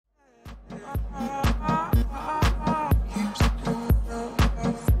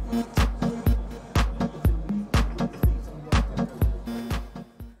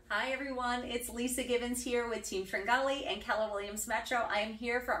Lisa Gibbons here with Team Tringali and Keller Williams Metro. I am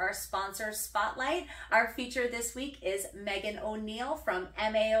here for our sponsor spotlight. Our feature this week is Meaghan O'Neill from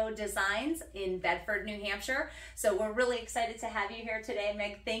MAO Designs in Bedford, New Hampshire. So we're really excited to have you here today,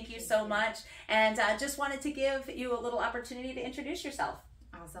 Meg. Thank you so much. And just wanted to give you a little opportunity to introduce yourself.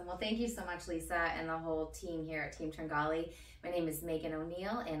 Awesome. Well, thank you so much, Lisa, and the whole team here at Team Tringali. My name is Meaghan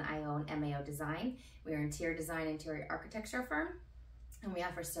O'Neill, and I own MAO Design. We are an interior design, interior architecture firm, and we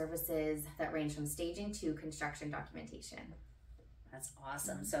offer services that range from staging to construction documentation. That's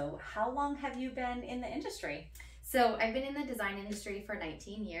awesome. So how long have you been in the industry? So I've been in the design industry for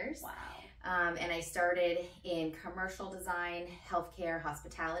 19 years. Wow. And I started in commercial design, healthcare,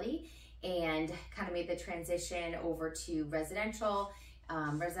 hospitality, and kind of made the transition over to residential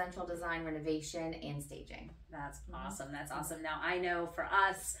design, renovation, and staging. That's awesome. That's awesome. Now, I know for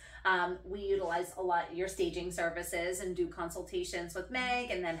us, we utilize a lot your staging services and do consultations with Meg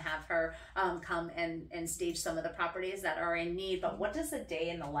and then have her come and stage some of the properties that are in need. But what does a day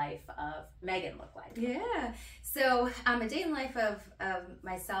in the life of Meaghan look like? Yeah. So a day in the life of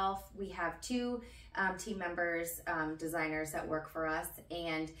myself, we have two team members, designers that work for us,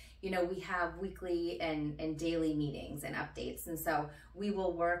 and we have weekly and daily meetings and updates, and so we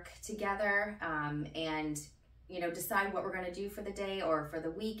will work together and decide what we're going to do for the day or for the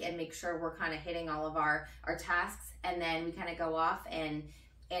week and make sure we're kind of hitting all of our tasks, and then we kind of go off and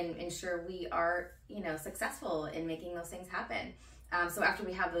ensure we are successful in making those things happen. So after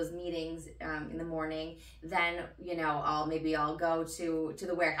we have those meetings in the morning, then I'll go to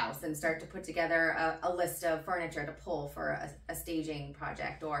the warehouse and start to put together a list of furniture to pull for a staging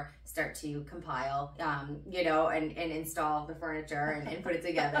project, or start to compile and install the furniture and put it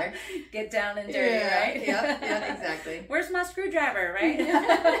together. Get down and dirty, right? Yeah, exactly. Where's my screwdriver, right?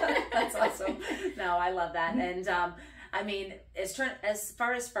 That's awesome. No, I love that. And I mean, as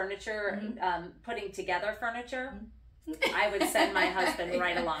far as furniture, putting together furniture, I would send my husband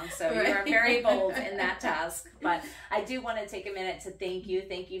right along. So you are very bold in that task. But I do want to take a minute to thank you.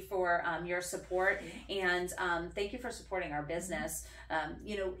 Thank you for your support, and thank you for supporting our business.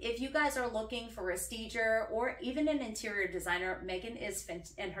 If you guys are looking for a stager or even an interior designer, Meaghan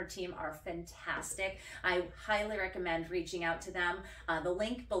and her team are fantastic. I highly recommend reaching out to them. The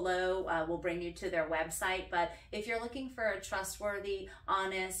link below will bring you to their website. But if you're looking for a trustworthy,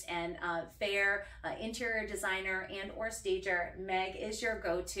 honest, and fair interior designer and or stager, Meg is your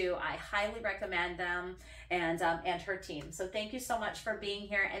go-to. I highly recommend them and her team. So thank you so much for being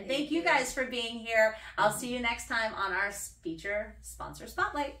here, and thank you guys for being here. I'll see you next time on our feature sponsor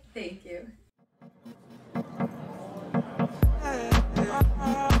spotlight. Thank you.